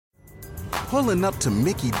Pulling up to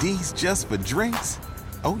Mickey D's just for drinks?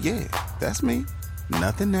 Oh yeah, that's me.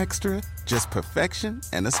 Nothing extra, just perfection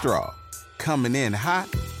and a straw. Coming in hot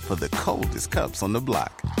for the coldest cups on the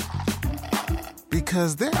block.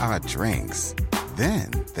 Because there are drinks.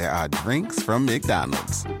 Then there are drinks from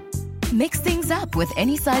McDonald's. Mix things up with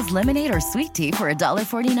any size lemonade or sweet tea for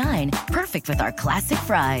 $1.49. Perfect with our classic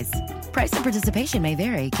fries. Price and participation may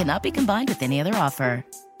vary. Cannot be combined with any other offer.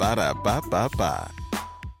 Ba-da-ba-ba-ba.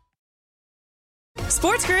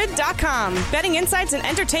 SportsGrid.com. Betting insights and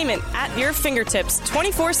entertainment at your fingertips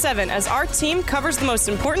 24/7 as our team covers the most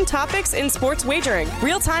important topics in sports wagering.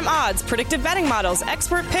 Real-time odds, predictive betting models,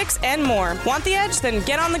 expert picks, and more. Want the edge? Then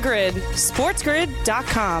get on the grid.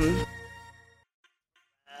 SportsGrid.com. On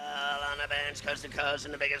the bench, coast to coast,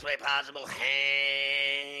 in the biggest way possible,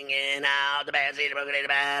 hanging out. The bad seed, the broken, the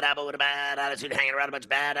bad apple with a bad attitude, hanging around a bunch of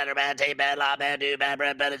bad, under bad tape, bad law, bad dude, bad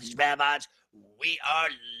bread, bad attitude, bad vibes. We are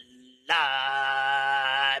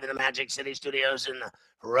live in the Magic City Studios in the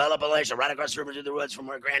Perella Palatial, right across the river through the woods from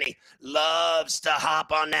where Granny loves to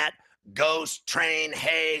hop on that ghost train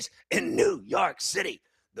haze in New York City.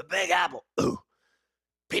 The Big Apple. Ooh.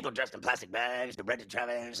 People dressed in plastic bags, the ready to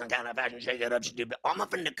travel, some kind of fashion shake it up, should do. All my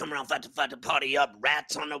friends to come around, fight to party up.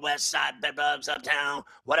 Rats on the west side, bedbugs uptown.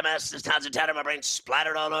 What a mess, this town's a tatter, my brain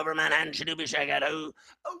splattered all over Manhattan, should do be shake it, ooh.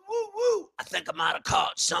 Oh, woo, woo. I think I might have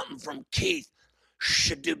caught something from Keith.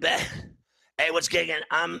 Should do better. Hey, what's kicking?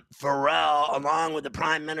 I'm Pharrell, along with the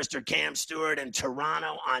Prime Minister Cam Stewart in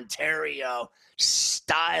Toronto, Ontario,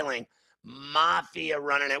 styling Mafia,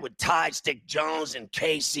 running it with Ty Stick Jones and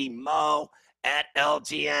Casey Moe at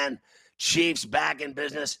LTN. Chiefs back in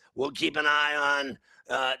business. We'll keep an eye on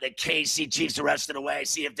the KC Chiefs the rest of the way,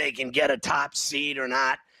 see if they can get a top seed or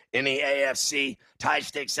not in the AFC. Ty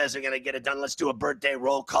Stick says they're going to get it done. Let's do a birthday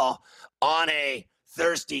roll call on a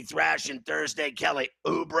Thirsty Thrashing Thursday. Kelly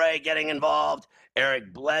Oubre getting involved.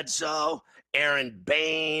 Eric Bledsoe. Aaron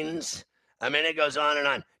Baines. I mean, it goes on and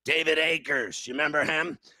on. David Akers. You remember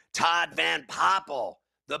him? Todd Van Poppel.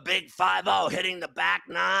 The big 5-0 hitting the back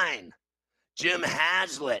nine. Jim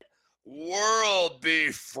Haslett. World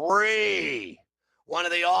Be Free. One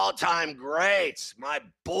of the all-time greats. My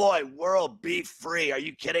boy, World Be Free. Are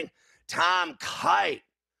you kidding? Tom Kite.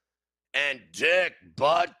 And Dick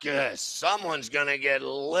Butkus. Someone's going to get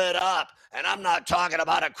lit up. And I'm not talking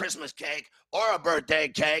about a Christmas cake or a birthday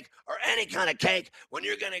cake or any kind of cake. When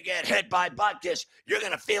you're going to get hit by Butkus, you're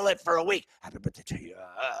going to feel it for a week. Happy birthday to you.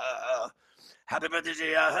 Happy birthday to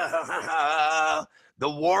you. The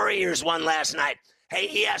Warriors won last night.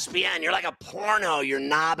 Hey, ESPN, you're like a porno. You're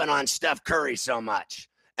knobbing on Steph Curry so much.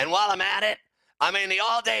 And while I'm at it, I mean, the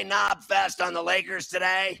all-day knob fest on the Lakers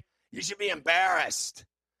today, you should be embarrassed.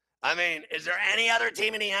 I mean, is there any other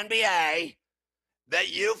team in the NBA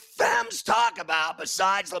that you femmes talk about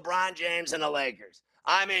besides LeBron James and the Lakers?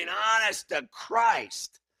 I mean, honest to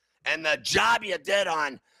Christ. And the job you did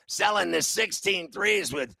on selling the 16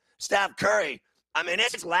 threes with Steph Curry, I mean,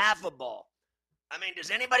 it's laughable. I mean,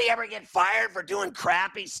 does anybody ever get fired for doing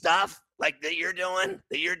crappy stuff like that you're doing,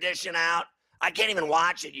 that you're dishing out? I can't even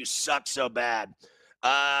watch it. You suck so bad.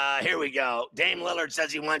 Here we go. Dame Lillard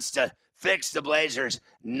says he wants to fix the Blazers,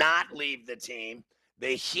 not leave the team. The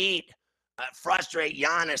Heat frustrate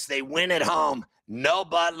Giannis. They win at home. No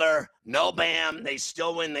Butler, no Bam. They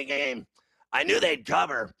still win the game. I knew they'd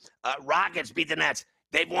cover. Rockets beat the Nets.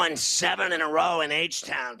 They've won 7 in a row in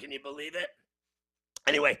H-Town. Can you believe it?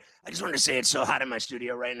 Anyway, I just wanted to say it's so hot in my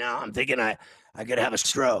studio right now. I'm thinking I could have a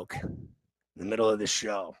stroke in the middle of this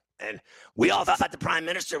show. And we all thought the Prime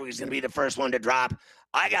Minister was going to be the first one to drop.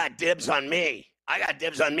 I got dibs on me. I got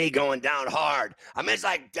dibs on me going down hard. I mean, it's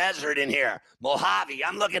like desert in here. Mojave,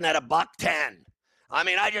 I'm looking at $1.10. I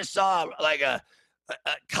mean, I just saw like a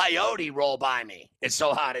coyote roll by me. It's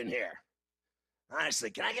so hot in here. Honestly,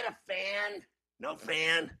 can I get a fan? No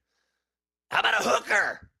fan. How about a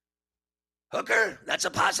hooker? Hooker, that's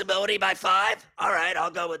a possibility by 5? All right,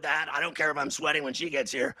 I'll go with that. I don't care if I'm sweating when she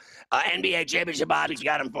gets here. NBA championship odds,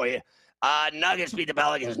 got them for you. Nuggets beat the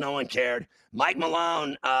Pelicans. No one cared. Mike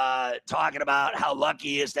Malone talking about how lucky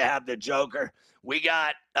he is to have the Joker. We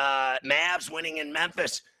got Mavs winning in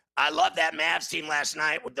Memphis. I love that Mavs team last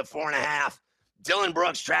night with the 4.5. Dylan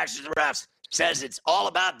Brooks trashes the refs, says it's all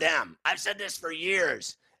about them. I've said this for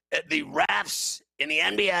years. The refs in the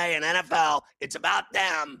NBA and NFL, it's about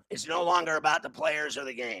them. It's no longer about the players or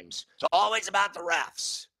the games. It's always about the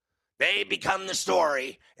refs. They become the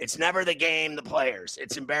story. It's never the game, the players.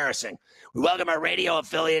 It's embarrassing. We welcome our radio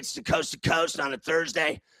affiliates to Coast on a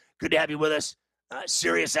Thursday. Good to have you with us.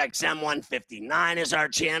 Sirius XM 159 is our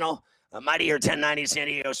channel. Mighty Air 1090 San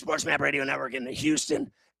Diego, Sports Map Radio Network in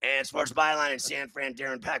Houston, And Sports Byline in San Fran,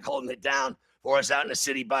 Darren Peck holding it down for us out in the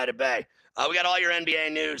city by the bay. We got all your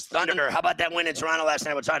NBA news. Thunder, how about that win in Toronto last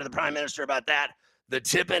night? We'll talk to the Prime Minister about that. The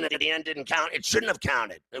tip-in at the end didn't count. It shouldn't have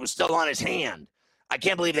counted. It was still on his hand. I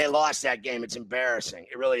can't believe they lost that game. It's embarrassing.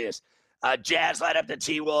 It really is. Jazz light up the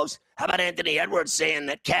T-Wolves. How about Anthony Edwards saying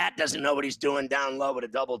that Cat doesn't know what he's doing down low with a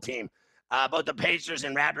double team? Both the Pacers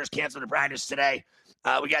and Raptors canceled the practice today.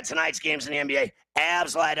 We got tonight's games in the NBA.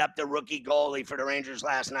 Avs light up the rookie goalie for the Rangers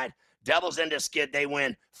last night. Devils into skid, they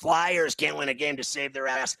win. Flyers can't win a game to save their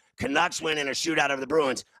ass. Canucks win in a shootout of the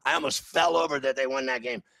Bruins. I almost fell over that they won that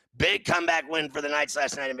game. Big comeback win for the Knights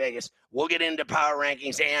last night in Vegas. We'll get into power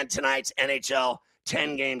rankings and tonight's NHL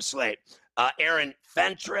 10-game slate. Aaron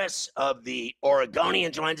Fentress of the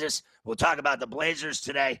Oregonian joins us. We'll talk about the Blazers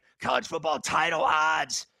today, college football title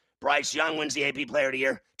odds. Bryce Young wins the AP Player of the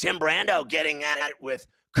Year. Tim Brando getting at it with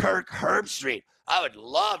Kirk Herbstreit. I would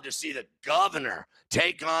love to see the governor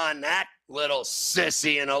take on that little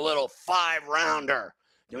sissy in a little 5-rounder.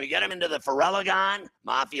 Can we get him into the Farragon?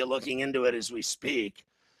 Mafia looking into it as we speak.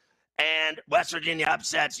 And West Virginia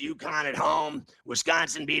upsets UConn at home.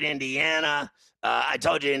 Wisconsin beat Indiana. I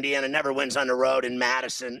told you Indiana never wins on the road in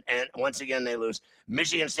Madison, and once again they lose.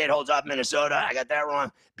 Michigan State holds off Minnesota. I got that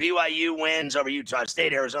wrong. BYU wins over Utah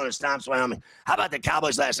State. Arizona stomps Wyoming. How about the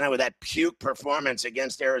Cowboys last night with that puke performance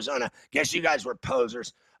against Arizona? Guess you guys were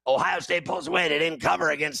posers. Ohio State pulls away. They didn't cover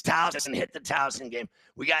against Towson and hit the Towson game.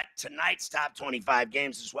 We got tonight's top 25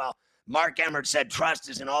 games as well. Mark Emmert said trust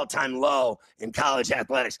is an all-time low in college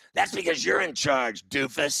athletics. That's because you're in charge,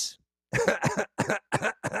 doofus.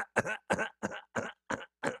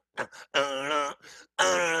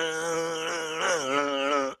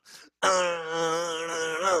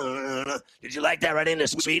 Did you like that right into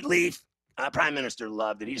Sweet Leaf? Prime Minister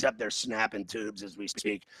loved it. He's up there snapping tubes as we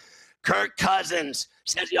speak. Kirk Cousins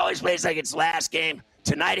says he always plays like it's last game.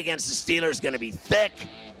 Tonight against the Steelers is going to be thick.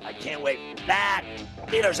 I can't wait for that.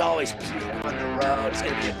 Steelers always on the road. It's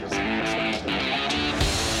going to be a disaster.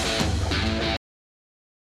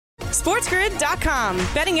 SportsGrid.com.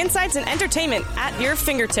 Betting insights and entertainment at your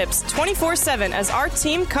fingertips 24/7 as our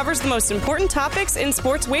team covers the most important topics in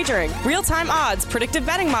sports wagering. Real-time odds, predictive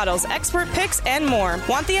betting models, expert picks, and more.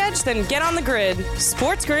 Want the edge? Then get on the grid.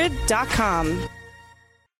 SportsGrid.com.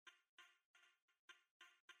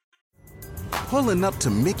 Pulling up to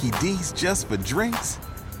Mickey D's just for drinks?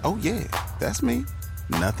 Oh yeah, that's me.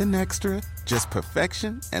 Nothing extra, just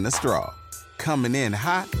perfection and a straw. Coming in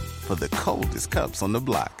hot for the coldest cups on the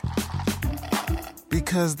block.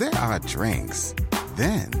 Because there are drinks.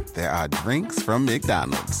 Then there are drinks from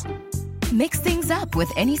McDonald's. Mix things up with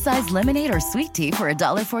any size lemonade or sweet tea for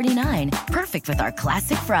 $1.49. Perfect with our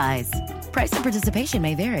classic fries. Price and participation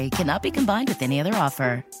may vary. Cannot be combined with any other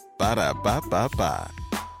offer. Ba-da-ba-ba-ba.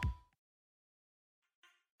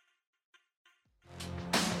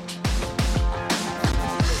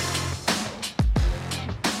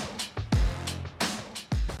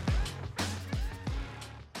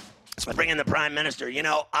 Let's bring in the Prime Minister. You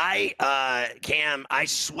know, Cam, I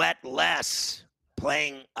sweat less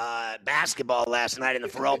playing basketball last night, and the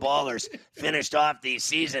Pharrell Ballers finished off the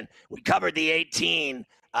season. We covered the 18.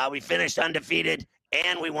 We finished undefeated,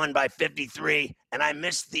 and we won by 53. And I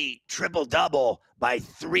missed the triple-double by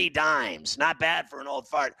 3 dimes. Not bad for an old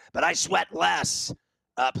fart, but I sweat less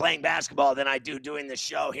playing basketball than I do doing the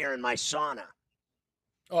show here in my sauna.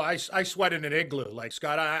 Oh, I sweat in an igloo. Like,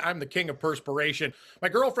 Scott, I'm the king of perspiration. My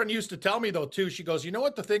girlfriend used to tell me, though, too, she goes, you know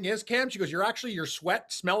what the thing is, Cam? She goes, your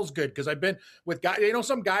sweat smells good. Because I've been with guys,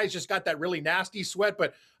 some guys just got that really nasty sweat,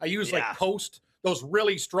 but I use like Coast, those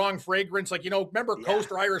really strong fragrance. Like, remember Coast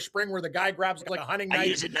or Irish Spring where the guy grabs like a hunting knife, I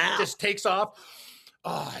use it now. Just takes off.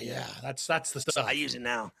 Oh, yeah, that's the stuff. I use it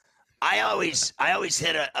now. I always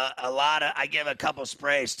hit a lot of, I give a couple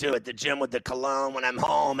sprays too at the gym with the cologne when I'm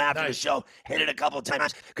home after the show, hit it a couple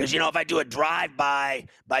times. Because, if I do a drive-by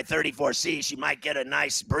 34C, she might get a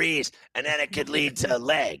nice breeze and then it could lead to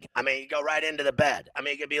leg. I mean, you go right into the bed. I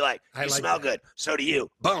mean, it could be like, you smell good. So do you.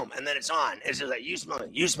 Boom. And then it's on. It's just like, you smell good.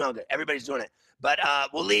 You smell good. Everybody's doing it. But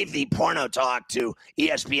we'll leave the porno talk to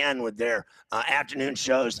ESPN with their afternoon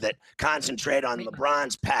shows that concentrate on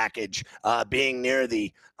LeBron's package being near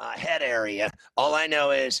the head area. All I know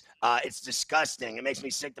is it's disgusting. It makes me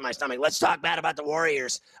sick to my stomach. Let's talk bad about the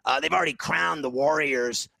Warriors. They've already crowned the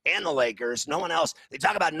Warriors and the Lakers. No one else. They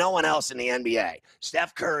talk about no one else in the NBA.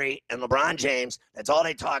 Steph Curry and LeBron James. That's all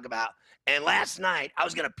they talk about. And last night, I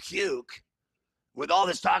was going to puke with all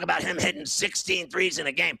this talk about him hitting 16 threes in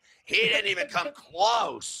a game. He didn't even come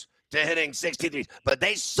close to hitting 16 threes. But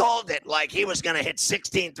they sold it like he was going to hit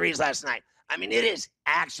 16 threes last night. I mean, it is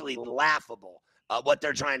actually laughable what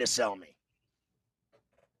they're trying to sell me.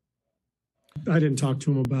 I didn't talk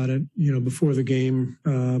to him about it, before the game.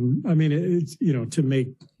 I mean, it's, to make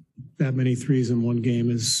that many threes in one game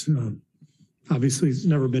is obviously it's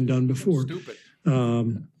never been done before. Stupid.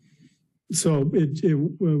 So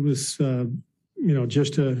it was,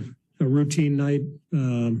 just a routine night.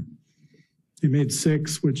 He made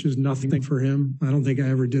 6, which is nothing for him. I don't think I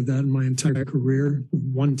ever did that in my entire career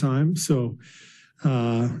one time. So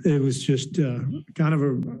it was just kind of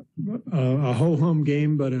a ho-hum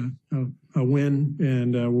game, but a win,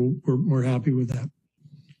 and we're happy with that.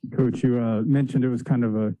 Coach, you mentioned it was kind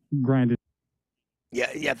of a grinded.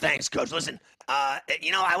 Yeah. Thanks, Coach. Listen,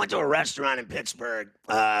 I went to a restaurant in Pittsburgh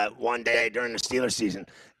one day during the Steelers season,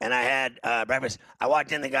 and I had breakfast. I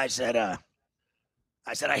walked in, the guy said,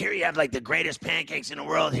 I hear you have like the greatest pancakes in the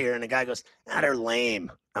world here. And the guy goes, they're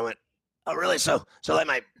lame. I went, oh, really? So like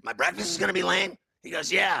my breakfast is going to be lame? He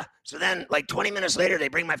goes, yeah. So then like 20 minutes later, they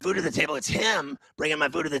bring my food to the table. It's him bringing my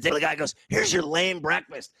food to the table. The guy goes, here's your lame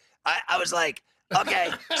breakfast. I was like,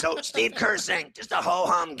 okay. So Steve Kerr saying, just a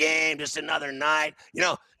ho-hum game, just another night.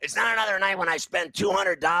 It's not another night when I spend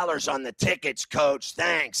 $200 on the tickets, Coach.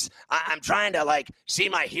 Thanks. I'm trying to like see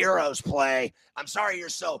my heroes play. I'm sorry you're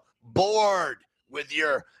so bored with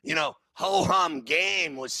your, ho-hum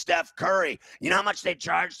game with Steph Curry. You know how much they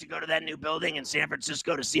charge to go to that new building in San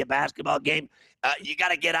Francisco to see a basketball game? You got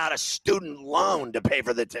to get out a student loan to pay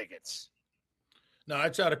for the tickets. No,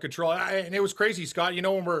 it's out of control. And it was crazy, Scott.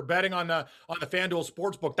 When we're betting on the FanDuel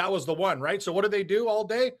Sportsbook, that was the one, right? So what do they do all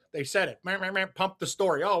day? They said it. Pump the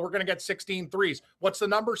story. Oh, we're going to get 16 threes. What's the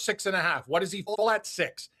number? 6.5. What is he full at?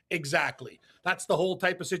 6. Exactly. That's the whole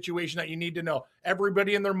type of situation that you need to know.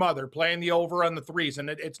 Everybody and their mother playing the over on the threes, and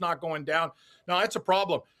it's not going down. No, that's a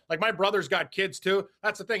problem. Like my brother's got kids too.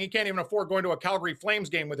 That's the thing. He can't even afford going to a Calgary Flames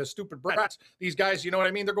game with his stupid brats. These guys, you know what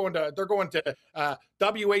I mean? They're going to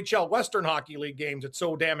WHL Western Hockey League games. It's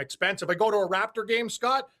so damn expensive. I go to a Raptor game,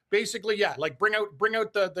 Scott. Basically, yeah, like bring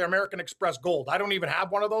out the American Express Gold. I don't even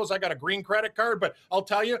have one of those. I got a green credit card, but I'll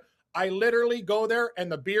tell you, I literally go there and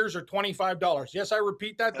the beers are $25. Yes, I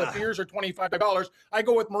repeat that. The beers are $25. I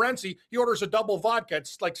go with Morency. He orders a double vodka.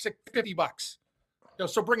 It's like $50.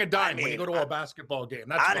 So bring a dime when you go to a basketball game.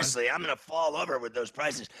 That's honestly, fun. I'm going to fall over with those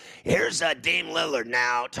prices. Here's Dame Lillard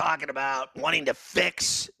now talking about wanting to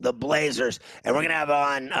fix the Blazers. And we're going to have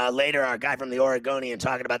on later our guy from the Oregonian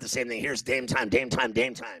talking about the same thing. Here's Dame time.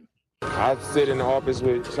 I sit in the office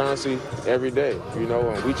with Chauncey every day,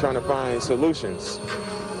 and we trying to find solutions.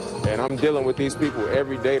 And I'm dealing with these people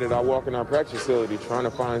every day that I walk in our practice facility trying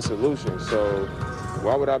to find solutions. So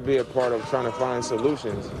why would I be a part of trying to find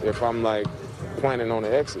solutions if I'm like planning on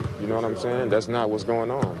the exit? You know what I'm saying? That's not what's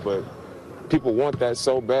going on. But people want that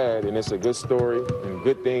so bad, and it's a good story and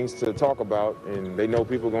good things to talk about, and they know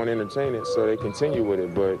people are going to entertain it, so they continue with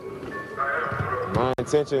it. But my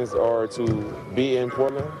intentions are to be in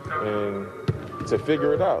Portland and to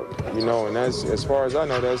figure it out, and that's, as far as I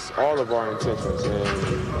know, that's all of our intentions.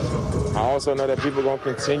 And I also know that people are going to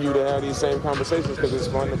continue to have these same conversations because it's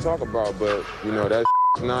fun to talk about, but, that's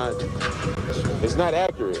it's not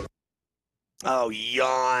accurate. Oh,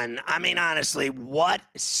 yawn. I mean, honestly, what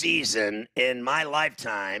season in my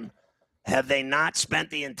lifetime have they not spent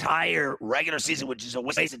the entire regular season, which is a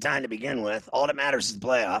waste of time to begin with? All that matters is the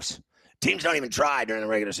playoffs. Teams don't even try during the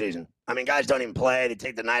regular season. I mean, guys don't even play. They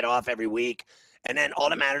take the night off every week. And then all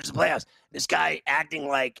that matters is the playoffs. This guy acting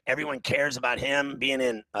like everyone cares about him being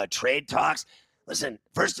in trade talks. Listen,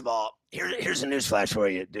 first of all, here's a newsflash for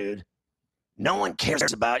you, dude. No one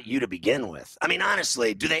cares about you to begin with. I mean,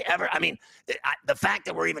 honestly, do they ever? I mean, the fact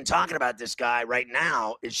that we're even talking about this guy right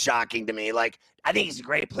now is shocking to me. Like, I think he's a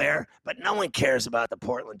great player, but no one cares about the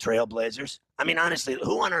Portland Trail Blazers. I mean, honestly,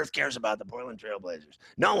 who on earth cares about the Portland Trail Blazers?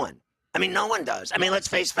 No one. I mean, no one does. I mean, let's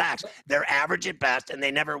face facts. They're average at best, and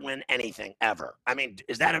they never win anything, ever. I mean,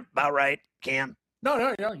 is that about right, Cam?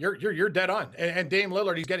 No, you're dead on. And Dame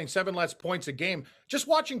Lillard, he's getting 7 less points a game. Just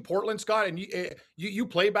watching Portland, Scott, and you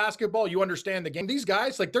play basketball, you understand the game. These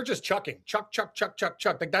guys, like, they're just chucking, chuck.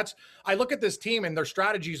 Like, that's, I look at this team and their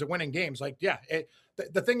strategies of winning games. Like, yeah,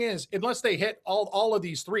 the thing is, unless they hit all of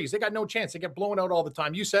these threes, they got no chance. They get blown out all the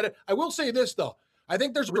time. You said it. I will say this, though. I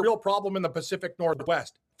think there's a real problem in the Pacific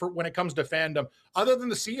Northwest when it comes to fandom. Other than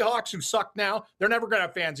the Seahawks, who suck now, they're never going to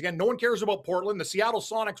have fans again. No one cares about Portland. The Seattle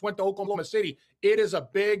Sonics went to Oklahoma City. It is a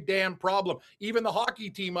big damn problem. Even the hockey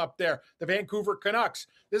team up there, the Vancouver Canucks.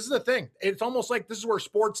 This is the thing. It's almost like this is where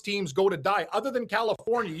sports teams go to die. Other than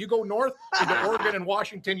California, you go north into Oregon and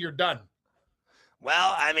Washington, you're done.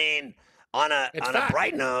 Well, I mean, on a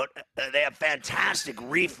bright note, they have fantastic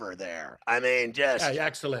reefer there. I mean, just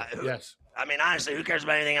excellent. Yes. I mean, honestly, who cares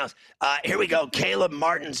about anything else? Here we go. Caleb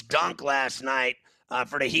Martin's dunk last night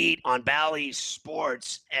for the Heat on Bally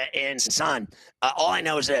Sports in Sun. All I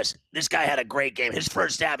know is this guy had a great game. His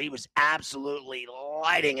first half, he was absolutely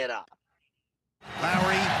lighting it up.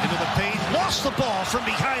 Lowry into the paint, lost the ball from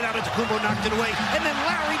behind. Antetokounmpo knocked it away, and then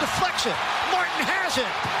Lowry deflects it. Martin has it.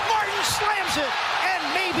 Martin slams it, and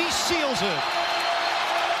maybe seals it.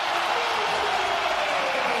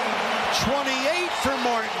 28 for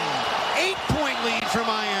Martin. 8-point lead for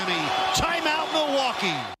Miami. Timeout,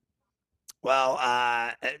 Milwaukee. Well,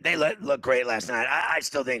 they looked great last night. I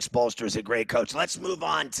still think Spoelstra is a great coach. Let's move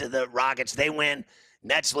on to the Rockets. They win.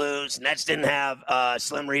 Nets lose. Nets didn't have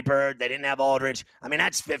Slim Reaper. They didn't have Aldridge. I mean,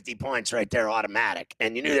 that's 50 points right there, automatic.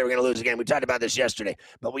 And you knew they were going to lose again. We talked about this yesterday.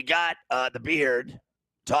 But we got the Beard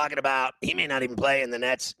talking about he may not even play in the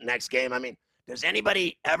Nets next game. I mean, does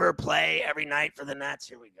anybody ever play every night for the Nets?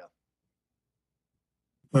 Here we go.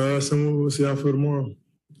 We'll see how I feel tomorrow.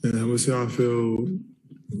 And we'll see how I feel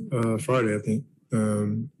Friday, I think.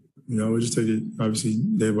 We'll just take it, obviously,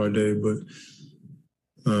 day by day. But,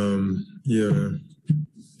 yeah,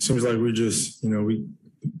 seems like we just, we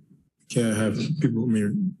can't have people,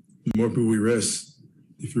 more people we rest,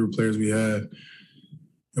 the fewer players we have,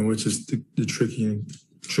 and which is the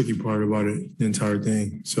tricky part about it, the entire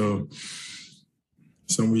thing. So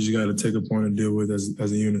something we just got to take a point and deal with as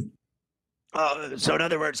a unit. Oh, so in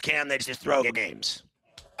other words, Cam, they just throw games.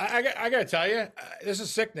 I got to tell you, this is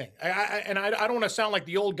sickening. I don't want to sound like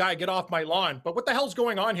the old guy, get off my lawn, but what the hell's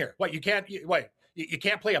going on here? What, you can't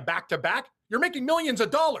play a back-to-back? You're making millions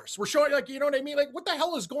of dollars. We're showing, you know what I mean? Like, what the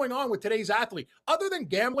hell is going on with today's athlete? Other than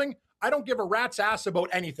gambling, I don't give a rat's ass about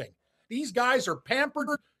anything. These guys are pampered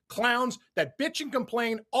clowns that bitch and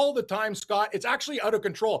complain all the time, Scott. It's actually out of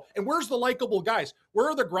control. And where's the likable guys? Where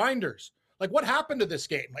are the grinders? Like, what happened to this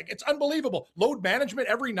game? Like, it's unbelievable. Load management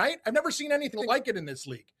every night. I've never seen anything like it in this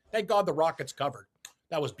league. Thank God the Rockets covered.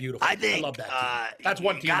 That was beautiful. I love that team. That's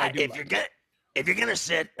one team I do like. If you're gonna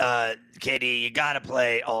sit KD, you got to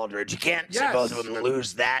play Aldridge. You can't sit both of them and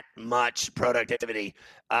lose that much productivity.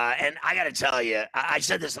 And I got to tell you, I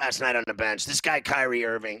said this last night on the bench. This guy Kyrie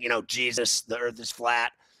Irving, Jesus, the Earth is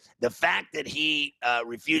flat. The fact that he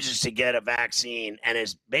refuses to get a vaccine and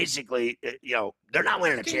is basically, they're not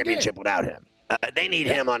winning a championship without him. They need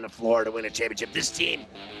him on the floor to win a championship. This team,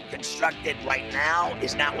 constructed right now,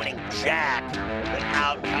 is not winning jack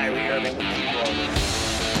without Kyrie Irving.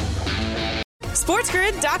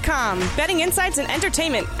 SportsGrid.com. Betting insights and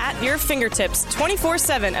entertainment at your fingertips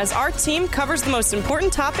 24/7 as our team covers the most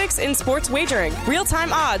important topics in sports wagering.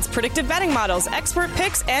 Real-time odds, predictive betting models, expert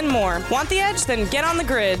picks, and more. Want the edge? Then get on the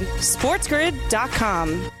grid.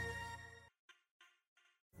 SportsGrid.com.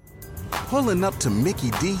 Pulling up to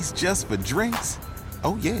Mickey D's just for drinks?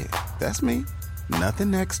 Oh yeah, that's me.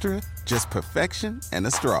 Nothing extra, just perfection and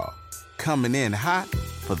a straw. Coming in hot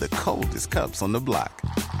for the coldest cups on the block.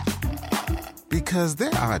 Because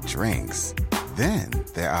there are drinks. Then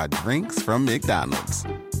there are drinks from McDonald's.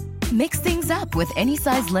 Mix things up with any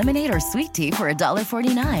size lemonade or sweet tea for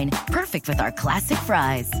 $1.49. Perfect with our classic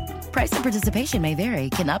fries. Price and participation may vary.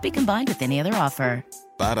 Cannot be combined with any other offer.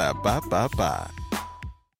 Ba-da-ba-ba-ba.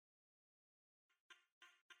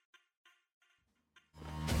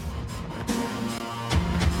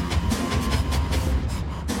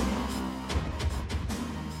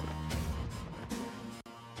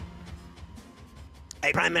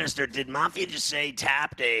 Hey, Prime Minister, did Mafia just say he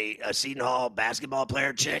tapped a Seton Hall basketball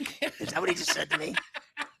player chick? Is that what he just said to me?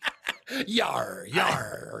 Yar,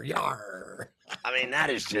 yar, yar. I mean, that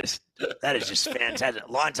is just fantastic.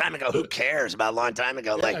 A long time ago, who cares about a long time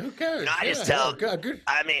ago? Who cares? I just tell. Good.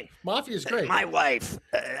 I mean, Mafia's great. My wife,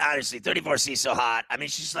 honestly, 34C so hot. I mean,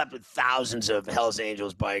 she slept with thousands of Hells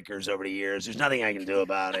Angels bikers over the years. There's nothing I can do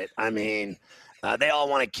about it. I mean, they all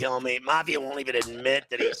want to kill me. Mafia won't even admit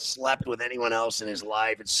that he slept with anyone else in his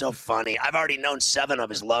life. It's so funny. I've already known 7 of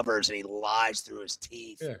his lovers, and he lies through his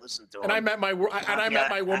teeth. Yeah. Listen to him. And I met my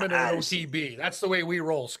woman in an OTB. That's the way we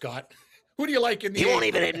roll, Scott. Who do you like in the? He won't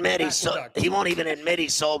even admit he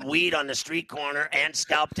sold weed on the street corner and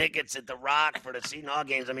scalp tickets at the Rock for the Seton Hall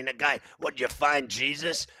games. I mean, the guy. What, did you find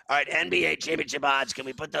Jesus? All right, NBA championship odds. Can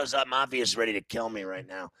we put those up? Mafia's ready to kill me right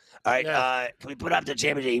now. All right, can we put up the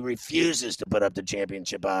championship? He refuses to put up the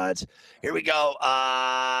championship odds. Here we go.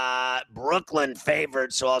 Brooklyn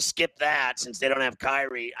favored, so I'll skip that since they don't have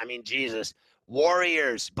Kyrie. I mean, Jesus.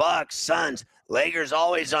 Warriors, Bucks, Suns, Lakers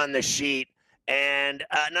always on the sheet. And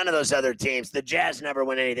none of those other teams. The Jazz never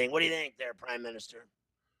win anything. What do you think there, Prime Minister?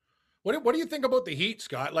 What do you think about the Heat,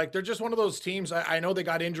 Scott? Like, they're just one of those teams. I know they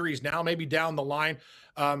got injuries now, maybe down the line.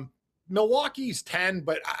 Milwaukee's 10,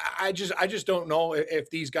 but I just don't know if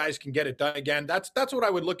these guys can get it done again. That's what I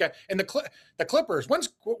would look at. And the Clippers, when's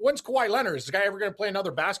Kawhi Leonard? Is this guy ever going to play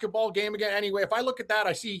another basketball game again? Anyway, if I look at that,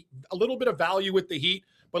 I see a little bit of value with the Heat,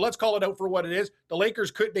 but let's call it out for what it is. The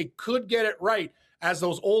Lakers could get it right as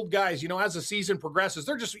those old guys, as the season progresses.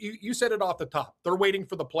 They're just, you said it off the top. They're waiting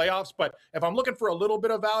for the playoffs, but if I'm looking for a little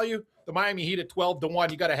bit of value, the Miami Heat at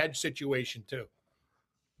 12-1, you got a hedge situation too.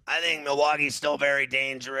 I think Milwaukee's still very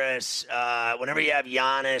dangerous. Whenever you have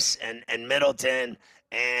Giannis and Middleton,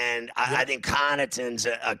 and I think Connaughton's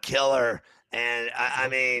a killer. And I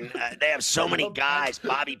mean, they have so many guys.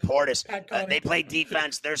 Bobby Portis, they play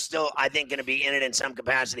defense. They're still, I think, going to be in it in some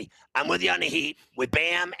capacity. I'm with you on the Heat. With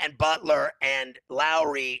Bam and Butler and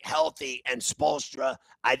Lowry healthy and Spoelstra,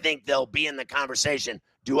 I think they'll be in the conversation.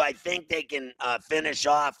 Do I think they can finish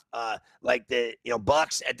off like the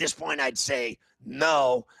Bucks? At this point, I'd say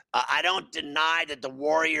no. I don't deny that the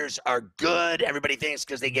Warriors are good. Everybody thinks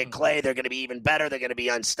because they get Clay, they're going to be even better. They're going to be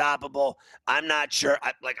unstoppable. I'm not sure.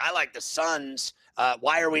 I like the Suns.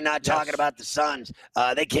 Why are we not talking about the Suns?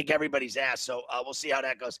 They kick everybody's ass. So we'll see how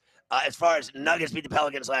that goes. As far as Nuggets beat the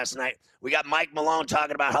Pelicans last night, we got Mike Malone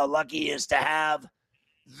talking about how lucky he is to have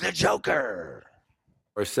the Joker.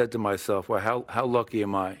 I said to myself, well, how lucky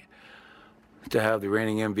am I to have the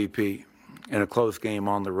reigning MVP in a close game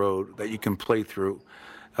on the road that you can play through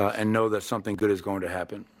and know that something good is going to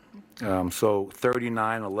happen. So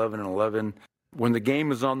 39, 11, and 11. When the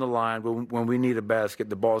game is on the line, when we need a basket,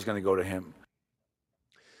 the ball's going to go to him.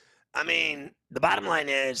 I mean, the bottom line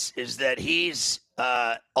is that he's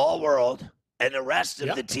all world, and the rest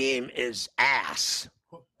of the team is ass.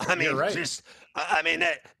 I mean,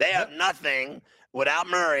 they have nothing without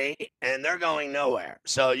Murray, and they're going nowhere.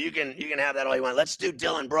 So you can have that all you want. Let's do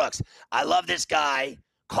Dylan Brooks. I love this guy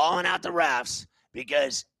calling out the refs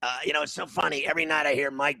because, it's so funny. Every night I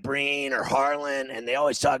hear Mike Breen or Harlan, and they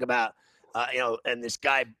always talk about, and this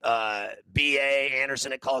guy, B.A.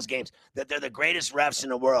 Anderson that calls games, that they're the greatest refs in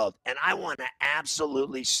the world. And I want to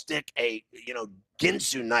absolutely stick a,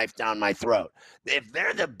 Ginsu knife down my throat. If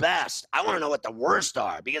they're the best, I want to know what the worst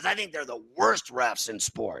are because I think they're the worst refs in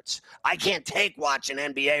sports. I can't take watching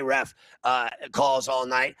NBA ref calls all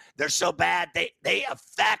night. They're so bad. They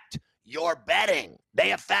affect your betting.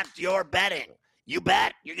 You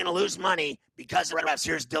bet, you're going to lose money because of refs.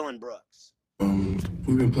 Here's Dylan Brooks.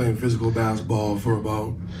 We've been playing physical basketball for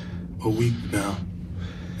about a week now.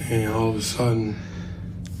 And all of a sudden,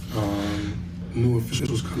 new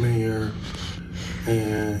officials come in here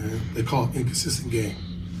and they call it inconsistent game.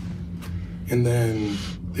 And then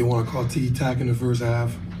they want to call tiki-tack in the first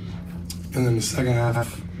half. And then the second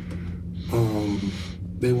half,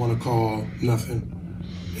 they want to call nothing.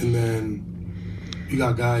 And then you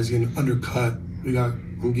got guys getting undercut.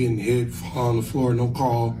 I'm getting hit, fall on the floor, no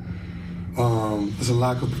call. There's a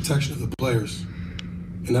lack of protection of the players.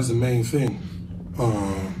 And that's the main thing.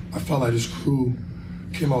 I felt like this crew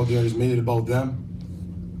came out there and just made it about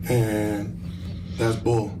them. And that's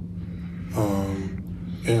bull.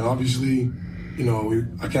 And obviously,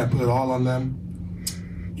 I can't put it all on them.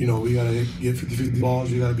 We got to get 50-50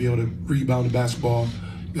 balls. We got to be able to rebound the basketball.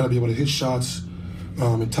 You got to be able to hit shots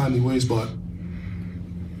in timely ways. But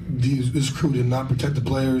this crew did not protect the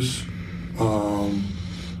players.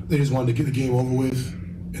 They just wanted to get the game over with,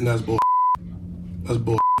 and that's bull. That's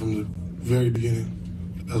bull from the very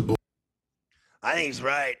beginning. That's bull. I think he's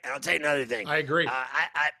right. And I'll tell you another thing. I agree.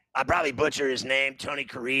 I probably butcher his name, Tony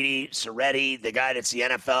Ceretti, the guy that's the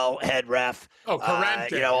NFL head ref. Oh,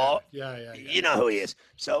 Corrente. Yeah. You know who he is.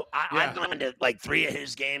 So I've gone to like 3 of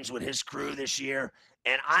his games with his crew this year,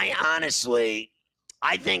 and I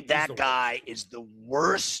think that guy is the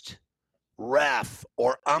worst ref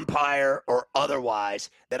or umpire or otherwise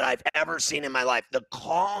that I've ever seen in my life. The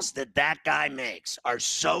calls that guy makes are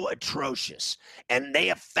so atrocious, and they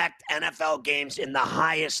affect NFL games in the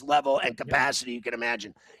highest level and capacity you can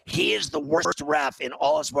imagine. He is the worst ref in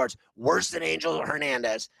all of sports, worse than Angel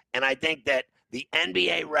Hernandez, and I think that the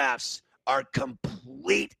NBA refs are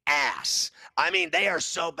complete ass. I mean, they are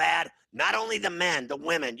so bad. Not only the men, the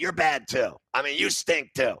women, you're bad too. I mean, you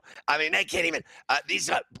stink too. I mean, they can't even, these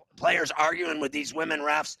players arguing with these women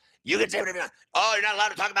refs, you can say whatever you want. Oh, you're not allowed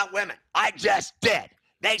to talk about women. I just did.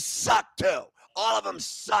 They suck too. All of them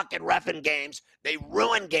suck at reffing games. They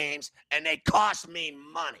ruin games, and they cost me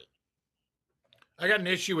money. I got an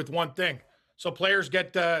issue with one thing. So players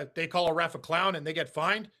get, they call a ref a clown and they get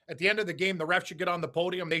fined. At the end of the game, the ref should get on the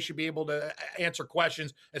podium. They should be able to answer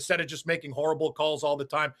questions instead of just making horrible calls all the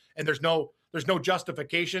time. And there's no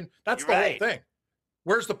justification. That's the whole thing.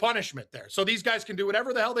 Where's the punishment there? So these guys can do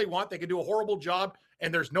whatever the hell they want. They can do a horrible job,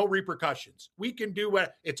 and there's no repercussions. We can do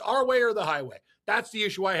what it's our way or the highway. That's the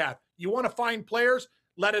issue I have. You want to find players?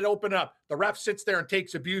 Let it open up. The ref sits there and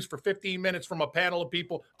takes abuse for 15 minutes from a panel of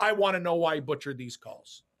people. I want to know why he butchered these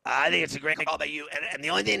calls. I think it's a great call by you. And the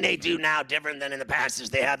only thing they do now different than in the past is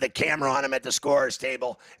they have the camera on them at the scorer's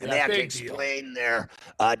table, and they have to explain their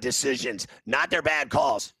decisions. Not their bad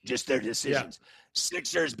calls, just their decisions. Yeah.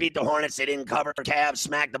 Sixers beat the Hornets. They didn't cover. Cavs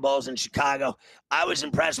smacked the Bulls in Chicago. I was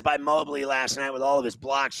impressed by Mobley last night with all of his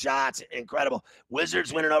blocked shots. Incredible.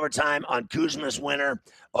 Wizards win in overtime on Kuzma's winner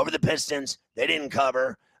over the Pistons. They didn't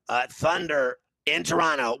cover. Thunder in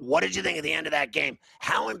Toronto. What did you think at the end of that game?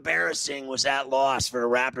 How embarrassing was that loss for the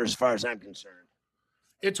Raptors as far as I'm concerned?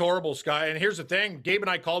 It's horrible, Sky. And here's the thing. Gabe and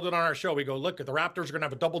I called it on our show. We go, look, the Raptors are going to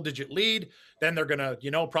have a double-digit lead. Then they're going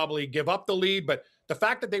to, probably give up the lead. But the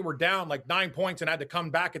fact that they were down like 9 points and had to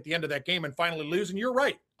come back at the end of that game and finally lose, and you're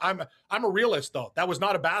right. I'm a realist, though. That was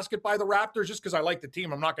not a basket by the Raptors just because I like the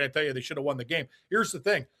team. I'm not going to tell you they should have won the game. Here's the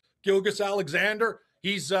thing. Gilgeous-Alexander,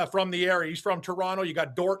 he's from the area. He's from Toronto. You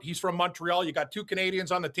got Dort. He's from Montreal. You got two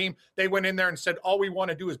Canadians on the team. They went in there and said, all we want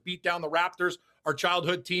to do is beat down the Raptors, our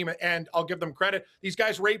childhood team, and I'll give them credit. These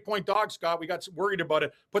guys were 8-point dogs, Scott. We got worried about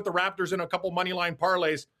it. Put the Raptors in a couple money line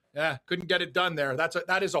parlays. Yeah, couldn't get it done there.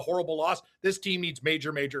 That is a horrible loss. This team needs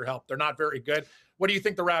major, major help. They're not very good. What do you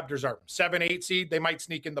think the Raptors are? 7-8 seed? They might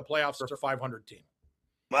sneak in the playoffs as a 500 team.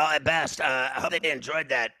 Well, at best, I hope they enjoyed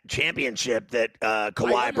that championship that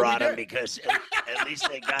Kawhi brought them because at least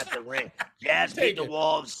they got the ring. Jazz beat the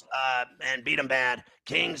Wolves and beat them bad.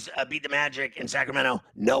 Kings beat the Magic in Sacramento.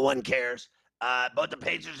 No one cares. Both the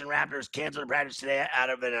Pacers and Raptors canceled the practice today out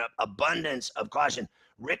of an abundance of caution.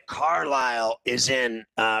 Rick Carlisle is in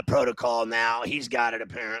protocol now. He's got it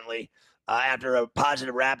apparently after a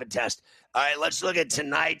positive rapid test. All right, let's look at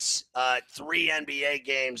tonight's 3 NBA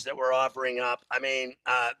games that we're offering up. I mean,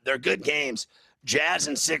 they're good games. Jazz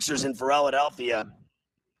and Sixers in Philadelphia.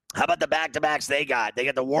 How about the back-to-backs they got? They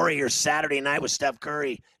got the Warriors Saturday night with Steph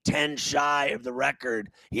Curry, 10 shy of the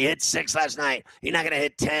record. He hit 6 last night. He's not going to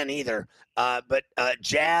hit 10 either. But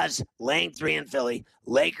Jazz laying 3 in Philly.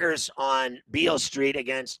 Lakers on Beale Street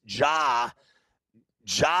against Ja.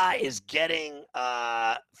 Ja is getting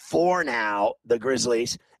 4 now, the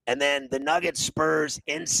Grizzlies. And then the Nuggets Spurs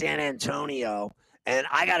in San Antonio. And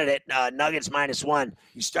I got it at Nuggets -1.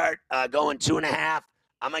 You start going 2.5.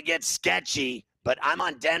 I'm going to get sketchy, but I'm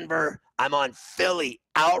on Denver. I'm on Philly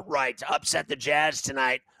outright to upset the Jazz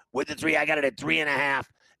tonight with the 3. I got it at 3.5.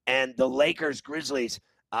 And the Lakers Grizzlies.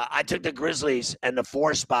 I took the Grizzlies and the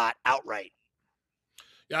 4 spot outright.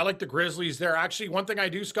 Yeah, I like the Grizzlies there. Actually, one thing I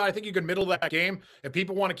do, Scott, I think you can middle that game. If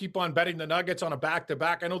people want to keep on betting the Nuggets on a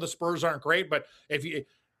back-to-back, I know the Spurs aren't great, but if you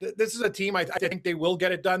this is a team I think they will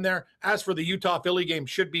get it done there. As for the Utah-Philly game,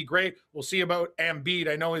 should be great. We'll see about Embiid.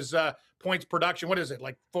 I know his points production, what is it,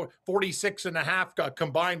 like 46.5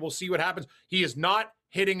 combined. We'll see what happens. He is not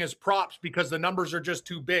hitting his props because the numbers are just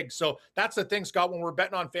too big. So that's the thing, Scott, when we're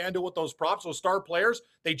betting on FanDuel with those props, those star players,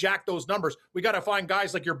 they jack those numbers. We got to find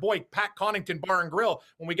guys like your boy, Pat Connaughton, Bar and Grill.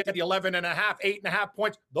 When we get the 11.5, 8.5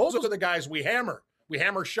 points, those are the guys we hammer. We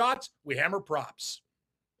hammer shots, we hammer props.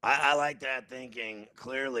 I like that thinking.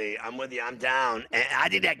 Clearly, I'm with you. I'm down. And I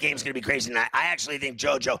think that game's going to be crazy tonight. I actually think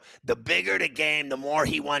JoJo, the bigger the game, the more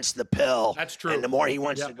he wants the pill. That's true. And the more he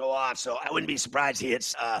wants to go off. So I wouldn't be surprised he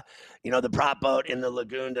hits, the prop boat in the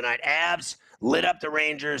lagoon tonight. Avs lit up the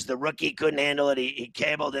Rangers. The rookie couldn't handle it. He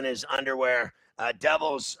cabled in his underwear.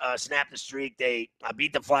 Devils snapped the streak. They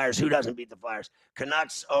beat the Flyers. Who doesn't beat the Flyers?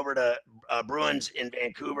 Canucks over to Bruins in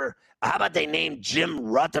Vancouver. How about they named Jim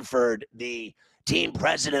Rutherford the team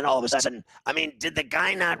president all of a sudden? I mean, did the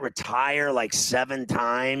guy not retire like 7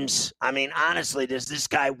 times? I mean, honestly, does this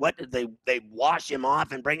guy, what did they wash him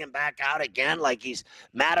off and bring him back out again like he's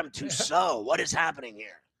Madame Tussauds? What is happening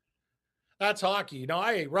here? That's hockey.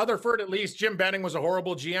 Rutherford, at least. Jim Benning was a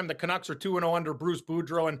horrible GM. The Canucks are 2-0 under Bruce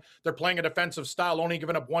Boudreau, and they're playing a defensive style, only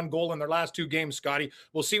giving up 1 goal in their last 2 games, Scotty.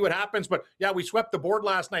 We'll see what happens. But, yeah, we swept the board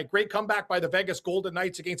last night. Great comeback by the Vegas Golden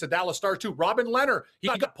Knights against the Dallas Stars, too. Robin Lehner, he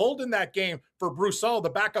got pulled in that game for Brousseau, the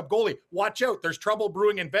backup goalie. Watch out. There's trouble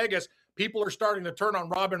brewing in Vegas. People are starting to turn on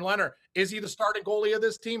Robin Lehner. Is he the starting goalie of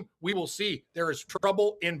this team? We will see. There is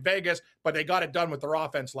trouble in Vegas, but they got it done with their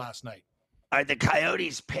offense last night. All right, the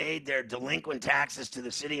Coyotes paid their delinquent taxes to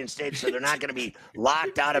the city and state, so they're not going to be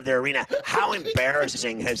locked out of their arena. How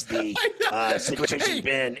embarrassing has the situation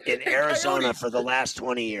been in Arizona for the last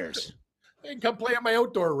 20 years? Hey, come play at my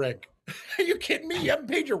outdoor rink. Are you kidding me? You haven't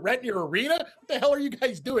paid your rent in your arena? What the hell are you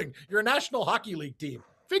guys doing? You're a National Hockey League team.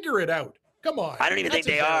 Figure it out. Come on. I don't even think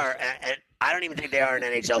they are. I don't even think they are an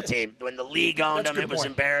NHL team. When the league owned them, it was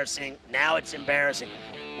embarrassing. Now it's embarrassing.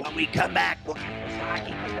 When we come back, we'll get this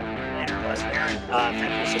hockey.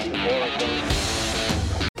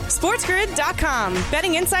 SportsGrid.com.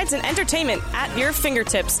 Betting insights and entertainment at your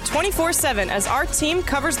fingertips 24/7 as our team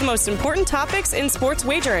covers the most important topics in sports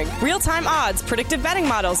wagering. Real-time odds, predictive betting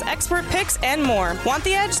models, expert picks, and more. Want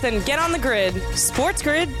the edge? Then get on the grid.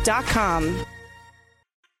 SportsGrid.com.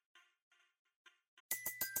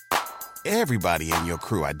 Everybody in your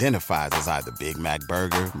crew identifies as either Big Mac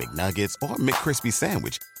Burger, McNuggets, or McCrispy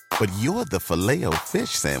Sandwich. But you're the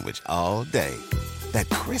Filet-O-Fish Sandwich all day. That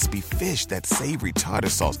crispy fish, that savory tartar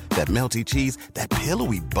sauce, that melty cheese, that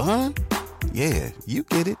pillowy bun. Yeah, you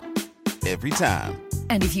get it. Every time.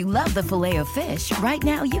 And if you love the Filet-O-Fish, right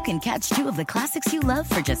now you can catch 2 of the classics you love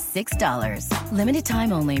for just $6. Limited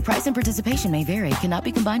time only. Price and participation may vary. Cannot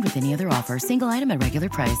be combined with any other offer. Single item at regular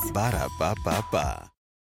price. Ba-da-ba-ba-ba.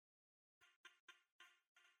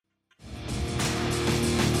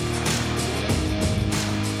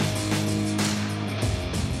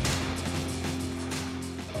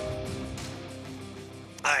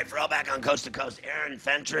 All right, for all back on Coast to Coast, Aaron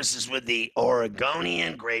Fentress is with the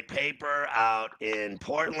Oregonian. Great paper out in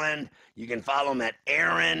Portland. You can follow him at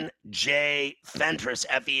Aaron J. Fentress,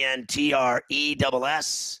 Fentress,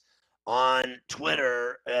 on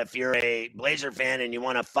Twitter if you're a Blazer fan and you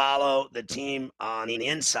want to follow the team on the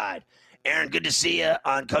inside. Aaron, good to see you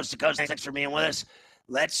on Coast to Coast. Thanks for being with us.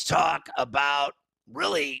 Let's talk about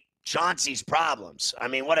really Chauncey's problems. I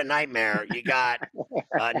mean, what a nightmare. You got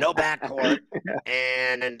no backcourt,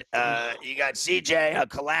 and you got CJ, a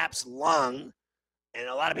collapsed lung, and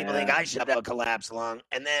a lot of people think I should have a collapsed lung,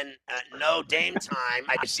 and then no Dame time.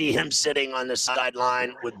 I see him sitting on the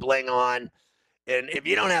sideline with bling on, and if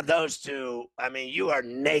you don't have those two, I mean, you are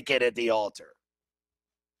naked at the altar.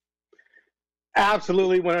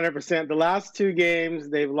 Absolutely, 100%. The last 2 games,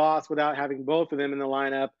 they've lost without having both of them in the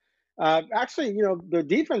lineup. Actually, the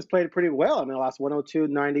defense played pretty well. I mean, they lost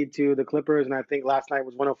 102-90 to the Clippers, and I think last night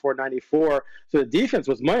was 104-94. So the defense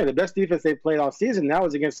was money. The best defense they've played all season. That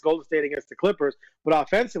was against Golden State, against the Clippers. But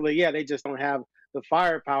offensively, yeah, they just don't have the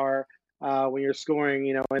firepower when you're scoring,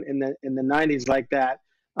 in the 90s like that.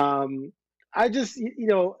 I just,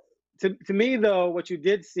 to me, though, what you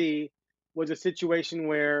did see was a situation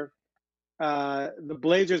where the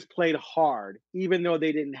Blazers played hard, even though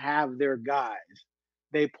they didn't have their guys.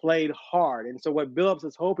 They played hard. And so what Billups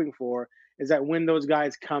is hoping for is that when those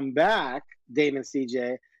guys come back, Dame and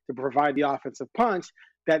CJ, to provide the offensive punch,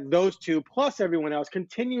 that those two plus everyone else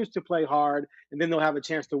continues to play hard, and then they'll have a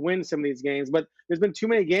chance to win some of these games. But there's been too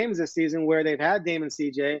many games this season where they've had Dame and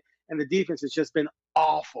CJ, and the defense has just been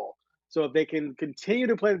awful. So if they can continue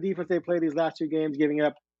to play the defense they played these last 2 games, giving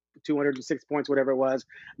up 206 points, whatever it was,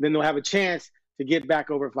 then they'll have a chance to get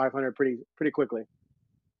back over 500 pretty quickly.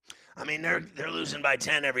 I mean, they're losing by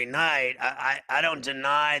 10 every night. I don't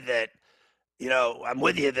deny that, I'm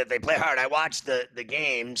with you that they play hard. I watched the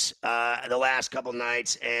games the last couple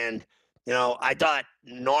nights, and, I thought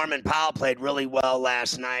Norman Powell played really well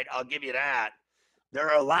last night. I'll give you that. There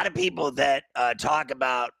are a lot of people that talk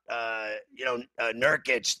about,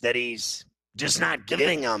 Nurkic, that he's just not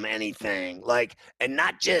giving them anything. And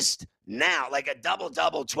not just now. Like a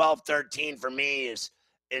double-double, 12-13 for me is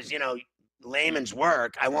layman's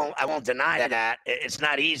work. I won't deny that. It's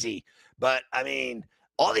not easy. But, I mean,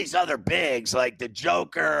 all these other bigs like the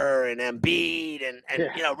Joker and Embiid and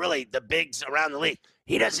really the bigs around the league,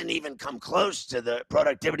 he doesn't even come close to the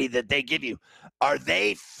productivity that they give you. Are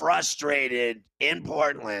they frustrated in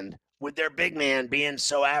Portland with their big man being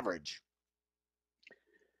so average?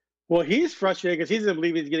 Well, he's frustrated because he doesn't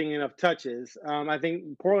believe he's getting enough touches. I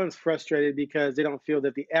think Portland's frustrated because they don't feel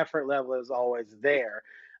that the effort level is always there.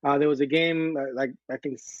 There was a game, I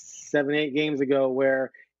think 7-8 games ago,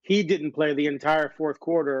 where he didn't play the entire fourth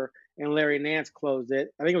quarter, and Larry Nance closed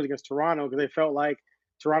it. I think it was against Toronto because they felt like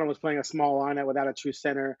Toronto was playing a small lineup without a true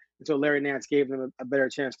center, and so Larry Nance gave them a better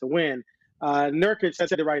chance to win. Nurkic said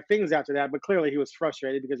the right things after that, but clearly he was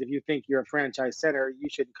frustrated because if you think you're a franchise center, you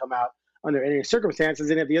shouldn't come out under any circumstances.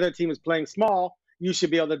 And if the other team is playing small, you should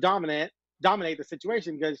be able to dominate the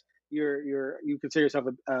situation because you consider yourself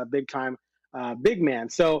a big-time big man.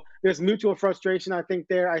 So there's mutual frustration, I think,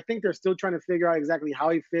 there. I think they're still trying to figure out exactly how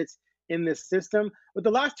he fits in this system. But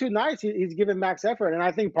the last 2 nights, he's given max effort. And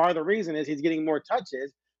I think part of the reason is he's getting more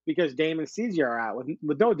touches because Dame and CJ are out.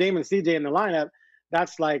 With no Dame and CJ in the lineup,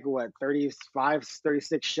 that's 35,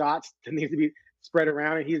 36 shots that need to be spread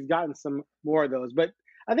around. And he's gotten some more of those. But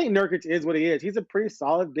I think Nurkic is what he is. He's a pretty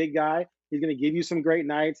solid big guy. He's going to give you some great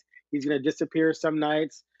nights. He's going to disappear some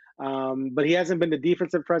nights. But he hasn't been the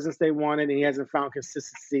defensive presence they wanted, and he hasn't found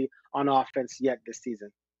consistency on offense yet this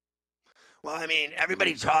season. Well, I mean,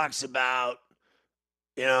 everybody talks about,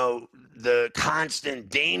 the constant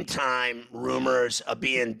Dame time rumors of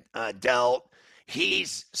being dealt.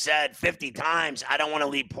 He's said 50 times, I don't want to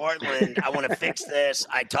leave Portland. I want to fix this.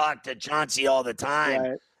 I talk to Chauncey all the time,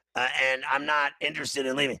 right. And I'm not interested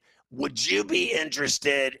in leaving. Would you be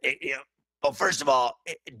interested? Well, first of all,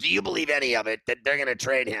 do you believe any of it that they're going to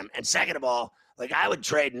trade him? And second of all, I would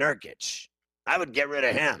trade Nurkic. I would get rid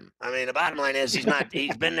of him. I mean, the bottom line is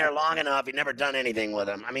he's been there long enough. He's never done anything with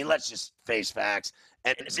him. I mean, let's just face facts.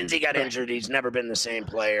 And since he got injured, he's never been the same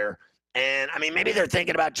player. And I mean, maybe they're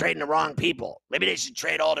thinking about trading the wrong people. Maybe they should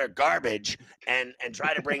trade all their garbage and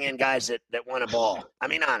try to bring in guys that want a ball. I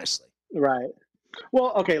mean, honestly. Right.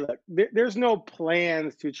 Well, okay, look, there's no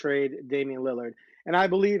plans to trade Damian Lillard. And I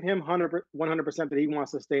believe him 100% that he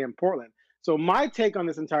wants to stay in Portland. So my take on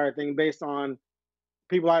this entire thing, based on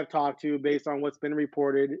people I've talked to, based on what's been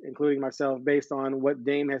reported, including myself, based on what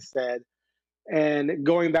Dame has said, and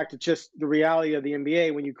going back to just the reality of the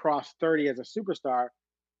NBA when you cross 30 as a superstar,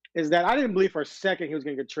 is that I didn't believe for a second he was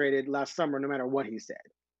going to get traded last summer, no matter what he said.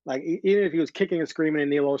 Even if he was kicking and screaming in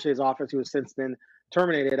Neil O'Shea's office, who has since been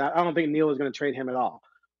terminated, I don't think Neil is going to trade him at all.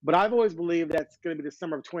 But I've always believed that's going to be the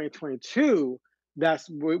summer of 2022. That's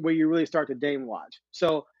where you really start to Dame watch.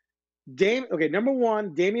 So number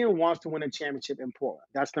one, Damian wants to win a championship in Portland.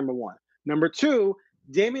 That's number one. Number two,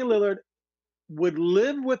 Damian Lillard would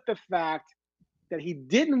live with the fact that he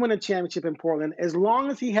didn't win a championship in Portland as long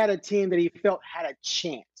as he had a team that he felt had a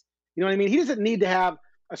chance. You know what I mean? He doesn't need to have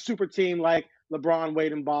a super team like LeBron,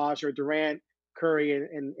 Wade, and Bosh, or Durant, Curry,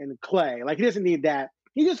 and Clay. He doesn't need that.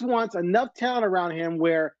 He just wants enough talent around him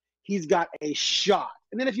where he's got a shot.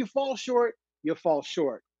 And then if you fall short, you'll fall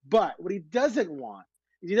short. But what he doesn't want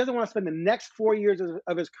is he doesn't want to spend the next 4 years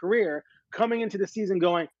of his career coming into the season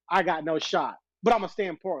going, I got no shot, but I'm going to stay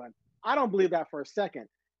in Portland. I don't believe that for a second.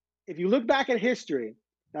 If you look back at history,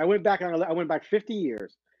 I went back 50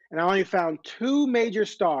 years, and I only found two major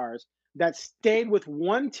stars that stayed with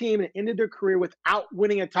one team and ended their career without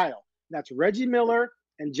winning a title. That's Reggie Miller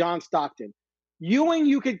and John Stockton. Ewing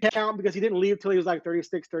you could count because he didn't leave till he was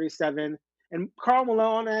 36, 37. And Karl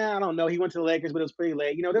Malone, I don't know. He went to the Lakers, but it was pretty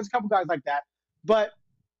late. There's a couple guys like that. But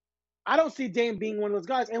I don't see Dame being one of those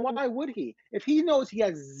guys. And why would he? If he knows he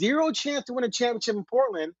has zero chance to win a championship in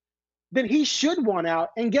Portland, then he should want out.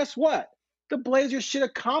 And guess what? The Blazers should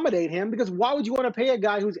accommodate him, because why would you want to pay a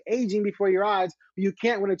guy who's aging before your eyes who you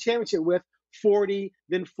can't win a championship with 40,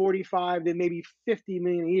 then 45, then maybe 50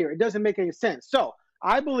 million a year? It doesn't make any sense. So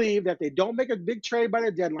I believe that they don't make a big trade by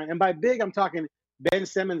the deadline. And by big, I'm talking Ben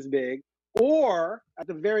Simmons big, or at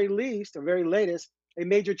the very least, or very latest, a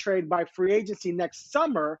major trade by free agency next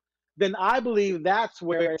summer. Then I believe that's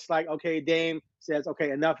where it's okay, Dame says,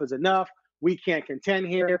 okay, enough is enough. We can't contend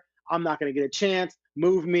here. I'm not going to get a chance.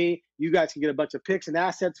 Move me. You guys can get a bunch of picks and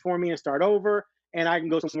assets for me and start over, and I can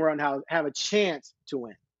go somewhere and have a chance to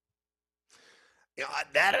win.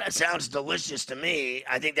 That sounds delicious to me.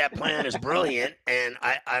 I think that plan is brilliant, and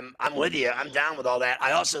I'm with you. I'm down with all that.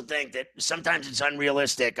 I also think that sometimes it's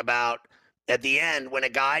unrealistic about at the end when a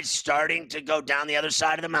guy's starting to go down the other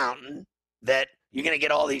side of the mountain that you're going to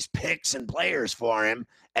get all these picks and players for him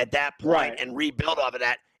at that point and rebuild off of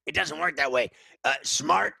that. It doesn't work that way.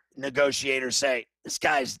 Smart negotiators say, this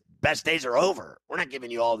guy's best days are over. We're not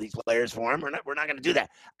giving you all these players for him. We're not going to do that.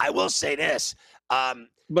 I will say this.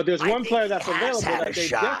 But there's one player that's available that they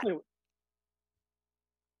definitely.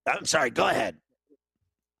 I'm sorry. Go ahead.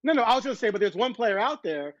 No. I was going to say, but there's one player out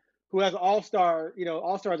there who has all-stars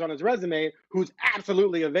on his resume who's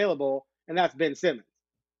absolutely available, and that's Ben Simmons.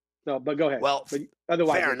 So, but go ahead. Well,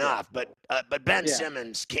 otherwise, fair enough. But Ben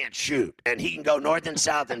Simmons can't shoot, and he can go north and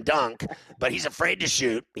south and dunk, but he's afraid to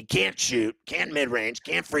shoot. He can't shoot, can't mid-range,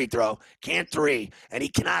 can't free throw, can't three, and he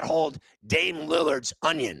cannot hold Dame Lillard's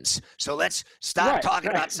onions. So let's stop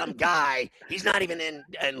talking about some guy. He's not even in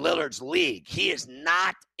Lillard's league. He is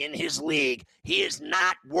not in his league. He is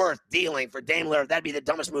not worth dealing for Dame Lillard. That'd be the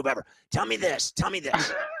dumbest move ever. Tell me this.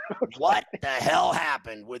 What the hell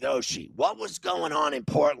happened with Oshie? What was going on in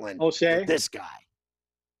Portland with this guy?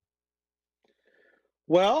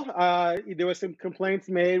 Well, there were some complaints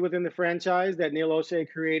made within the franchise that Neil O'Shea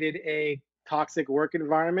created a toxic work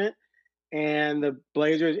environment, and the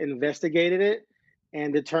Blazers investigated it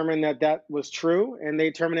and determined that that was true, and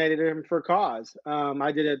they terminated him for cause.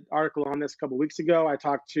 I did an article on this a couple weeks ago. I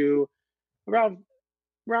talked to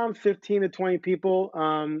around 15 to 20 people.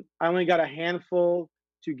 I only got a handful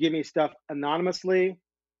to give me stuff anonymously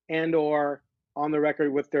and or on the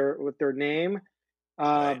record with their name.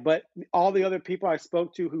 But all the other people I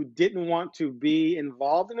spoke to who didn't want to be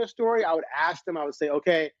involved in the story, I would ask them, I would say,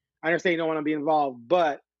 okay, I understand you don't want to be involved,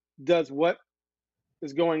 but does what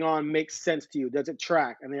is going on make sense to you? Does it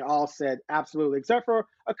track? And they all said absolutely, except for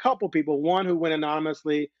a couple people. One who went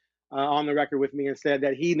anonymously on the record with me and said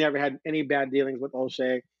that he never had any bad dealings with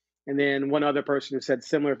O'Shea. And then one other person who said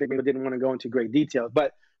similar thing but didn't want to go into great details.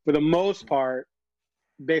 But for the most part,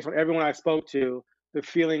 based on everyone I spoke to, the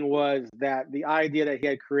feeling was that the idea that he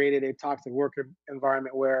had created a toxic work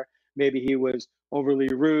environment where maybe he was overly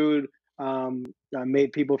rude,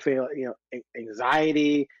 made people feel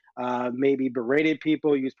anxiety, maybe berated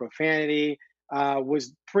people, used profanity,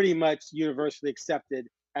 was pretty much universally accepted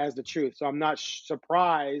as the truth. So I'm not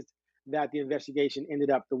surprised that the investigation ended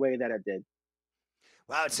up the way that it did.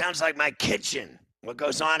 Wow, it sounds like my kitchen. What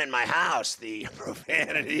goes on in my house, the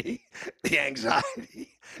profanity, the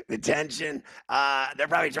anxiety, the tension. They're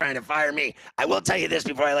probably trying to fire me. I will tell you this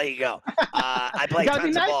before I let you go. I play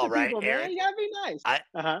tons of ball, right, Aaron? You gotta be nice.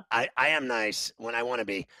 I am nice when I want to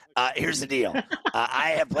be. Here's the deal.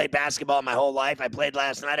 I have played basketball my whole life. I played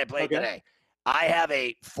last night. I played today. I have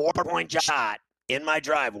a 4-point shot in my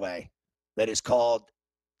driveway that is called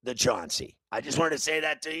the Chauncey. I just wanted to say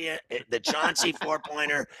that to you. The Chauncey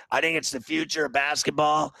 4-pointer. I think it's the future of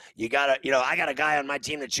basketball. You gotta, I got a guy on my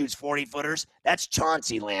team that shoots 40-footers. That's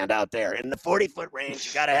Chauncey land out there. In the 40-foot range,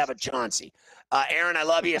 you gotta have a Chauncey. Aaron, I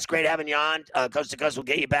love you. It's great having you on. Coast to Coast will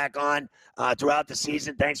get you back on throughout the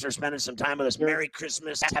season. Thanks for spending some time with us. Merry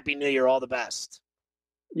Christmas. Happy New Year. All the best.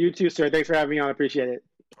 You too, sir. Thanks for having me on. I appreciate it.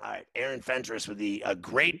 All right. Aaron Fentress with the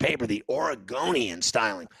great paper, The Oregonian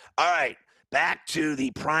Styling. All right. Back to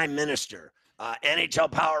the Prime Minister.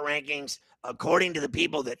 NHL Power Rankings, according to the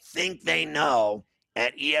people that think they know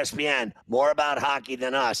at ESPN more about hockey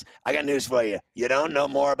than us. I got news for you. You don't know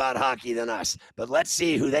more about hockey than us. But let's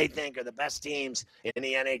see who they think are the best teams in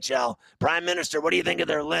the NHL. Prime Minister, what do you think of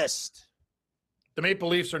their list? The Maple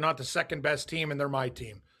Leafs are not the second best team, and they're my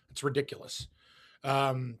team. It's ridiculous.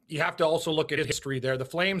 You have to also look at history there. The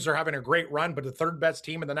Flames are having a great run, but the third best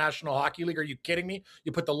team in the National Hockey League. Are you kidding me?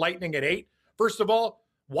 You put the Lightning at 8. First of all,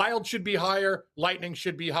 Wild should be higher. Lightning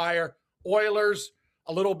should be higher. Oilers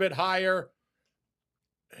a little bit higher.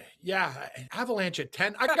 Yeah, Avalanche at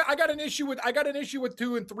 10. I got an issue with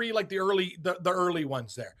 2 and 3, like the early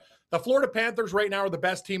ones there. The Florida Panthers right now are the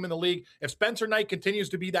best team in the league. If Spencer Knight continues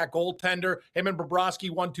to be that goaltender, him and Bobrovsky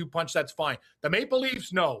 1-2 punch, that's fine. The Maple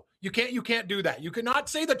Leafs, no. You can't do that. You cannot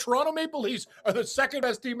say the Toronto Maple Leafs are the second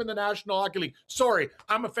best team in the National Hockey League. Sorry,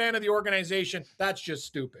 I'm a fan of the organization. That's just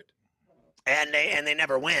stupid. And they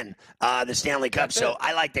never win the Stanley Cup. So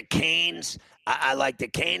I like the Canes. I like the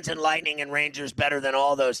Canes and Lightning and Rangers better than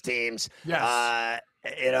all those teams. Yes.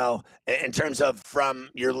 In terms of from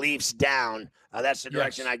your Leafs down, that's the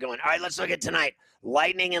direction I go in. All right, let's look at tonight.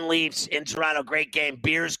 Lightning and Leafs in Toronto, great game.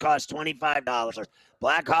 Beers cost $25.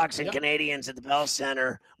 Blackhawks and Canadians at the Bell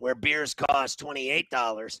Center, where beers cost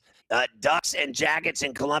 $28. Ducks and Jackets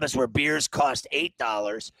in Columbus, where beers cost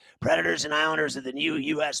 $8. Predators and Islanders at the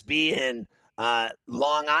new USB in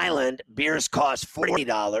Long Island, beers cost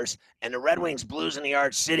 $40. And the Red Wings Blues in the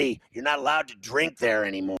Arch City, you're not allowed to drink there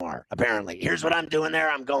anymore, apparently. Here's what I'm doing there.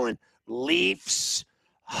 I'm going Leafs,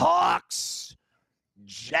 Hawks,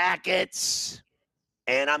 Jackets,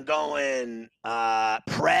 and I'm going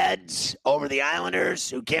Preds over the Islanders,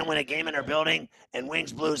 who can't win a game in their building, and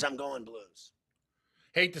Wings Blues, I'm going Blues.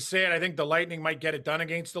 Hate to say it, I think the Lightning might get it done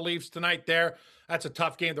against the Leafs tonight there. That's a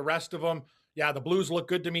tough game. The rest of them, yeah, the Blues look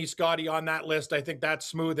good to me, Scotty, on that list. I think that's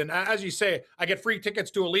smooth. And as you say, I get free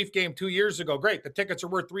tickets to a Leaf game 2 years ago. Great. The tickets are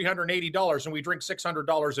worth $380, and we drink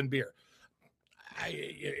 $600 in beer.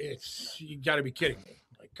 You got to be kidding me.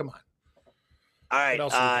 Like, come on. All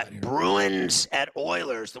right, Bruins at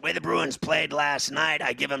Oilers. The way the Bruins played last night,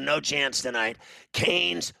 I give them no chance tonight.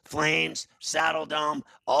 Canes, Flames, Saddle Dome.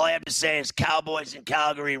 All I have to say is Cowboys in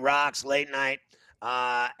Calgary rocks late night.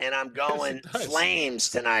 And I'm going Flames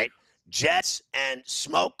tonight. Jets and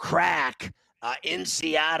Smoke Crack in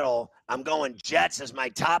Seattle. I'm going Jets as my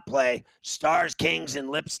top play. Stars, Kings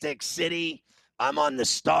in Lipstick City. I'm on the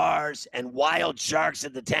Stars and Wild Sharks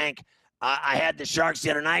at the Tank. I had the Sharks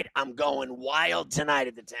the other night. I'm going Wild tonight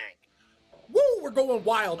at the Tank. Woo, we're going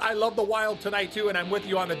Wild. I love the Wild tonight, too, and I'm with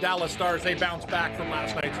you on the Dallas Stars. They bounced back from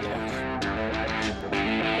last night's loss.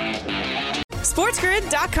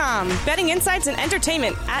 SportsGrid.com. Betting insights and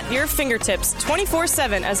entertainment at your fingertips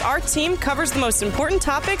 24/7 as our team covers the most important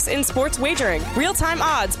topics in sports wagering. Real-time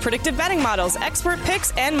odds, predictive betting models, expert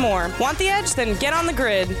picks, and more. Want the edge? Then get on the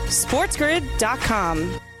grid.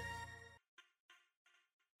 SportsGrid.com.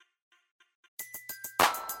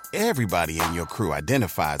 Everybody in your crew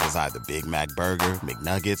identifies as either Big Mac Burger,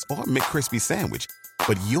 McNuggets, or McCrispy Sandwich.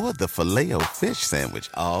 But you're the Filet-O-Fish Sandwich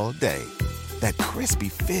all day. That crispy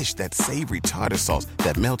fish, that savory tartar sauce,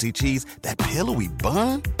 that melty cheese, that pillowy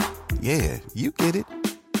bun. Yeah, you get it.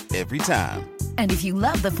 Every time. And if you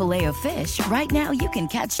love the Filet-O-Fish, right now you can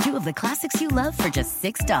catch 2 of the classics you love for just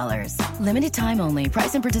 $6. Limited time only.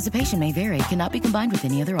 Price and participation may vary. Cannot be combined with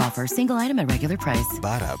any other offer. Single item at regular price.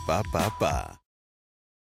 Ba-da-ba-ba-ba.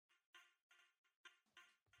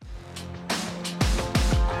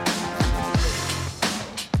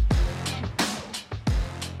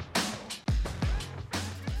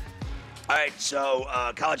 All right, so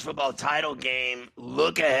college football title game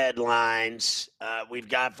look-ahead lines we've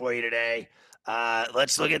got for you today.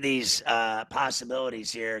 Let's look at these possibilities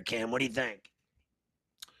here. Cam, what do you think?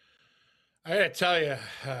 I got to tell you,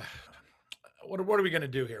 what are we going to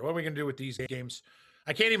do here? What are we going to do with these games?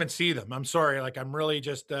 I can't even see them. I'm sorry. Like, I'm really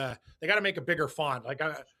just they got to make a bigger font. Like,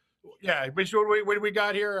 yeah, what do we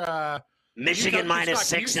got here? Michigan minus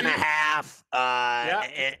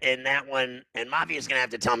 6.5 in that one. And Mafia's going to have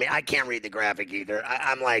to tell me. I can't read the graphic either.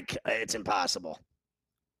 I'm like, it's impossible.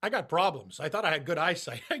 I got problems. I thought I had good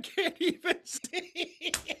eyesight. I can't even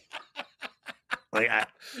see.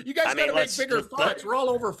 You guys got to make bigger fonts. We're all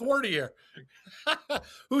over 40 here.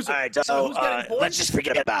 Who's getting let's just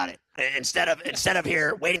forget about it. Instead of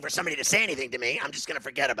here waiting for somebody to say anything to me, I'm just going to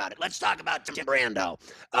forget about it. Let's talk about Tim Brando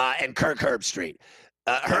and Kirk Herbstreit.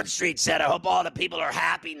 Herbstreit said, I hope all the people are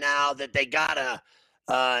happy now that they got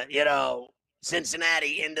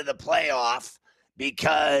Cincinnati into the playoff,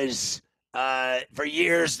 because for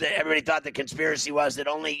years everybody thought the conspiracy was that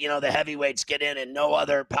only, the heavyweights get in and no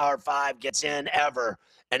other Power 5 gets in ever.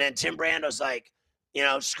 And then Tim Brando's like,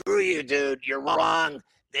 screw you, dude. You're wrong.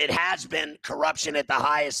 It has been corruption at the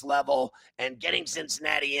highest level, and getting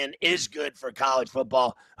Cincinnati in is good for college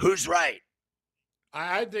football. Who's right?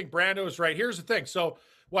 I think Brando's right. Here's the thing. So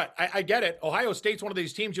what? I get it. Ohio State's one of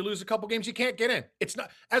these teams. You lose a couple games, you can't get in. It's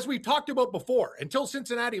not, as we talked about before, until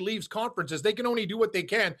Cincinnati leaves conferences, they can only do what they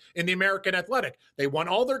can in the American Athletic. They won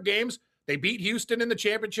all their games. They beat Houston in the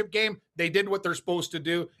championship game. They did what they're supposed to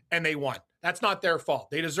do, and they won. That's not their fault.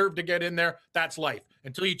 They deserve to get in there. That's life.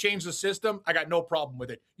 Until you change the system, I got no problem with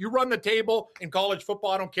it. You run the table in college football.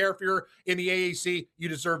 I don't care if you're in the AAC. You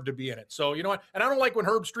deserve to be in it. So, you know what? And I don't like when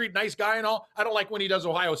Herbstreit, nice guy and all, I don't like when he does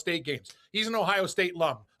Ohio State games. He's an Ohio State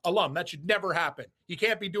alum. That should never happen. He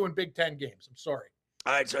can't be doing Big Ten games. I'm sorry.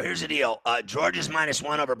 All right, so here's the deal. Georgia's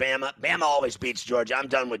 -1 over Bama. Bama always beats Georgia. I'm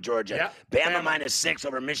done with Georgia. Yeah, Bama -6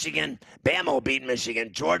 over Michigan. Bama will beat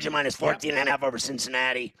Michigan. Georgia -14.5 over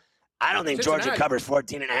Cincinnati. I don't think Georgia covers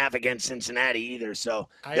 14.5 against Cincinnati either. So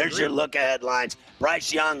there's your look-ahead lines.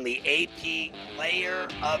 Bryce Young, the AP Player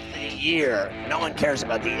of the Year. No one cares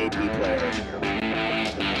about the AP Player of the Year.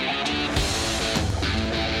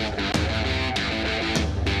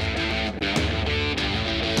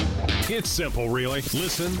 It's simple, really.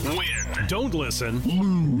 Listen, win. Don't listen,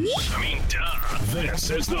 lose. I mean, duh. This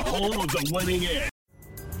is the home of the winning edge.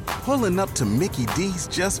 Pulling up to Mickey D's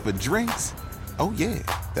just for drinks? Oh, yeah,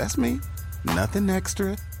 that's me. Nothing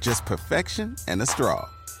extra, just perfection and a straw.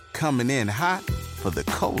 Coming in hot for the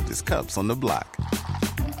coldest cups on the block.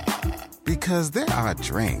 Because there are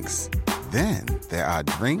drinks. Then there are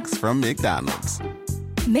drinks from McDonald's.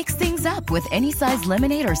 Mix things up with any size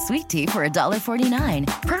lemonade or sweet tea for $1.49.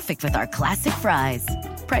 Perfect with our classic fries.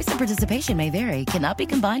 Price and participation may vary. Cannot be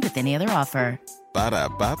combined with any other offer.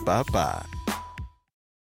 Ba-da-ba-ba-ba.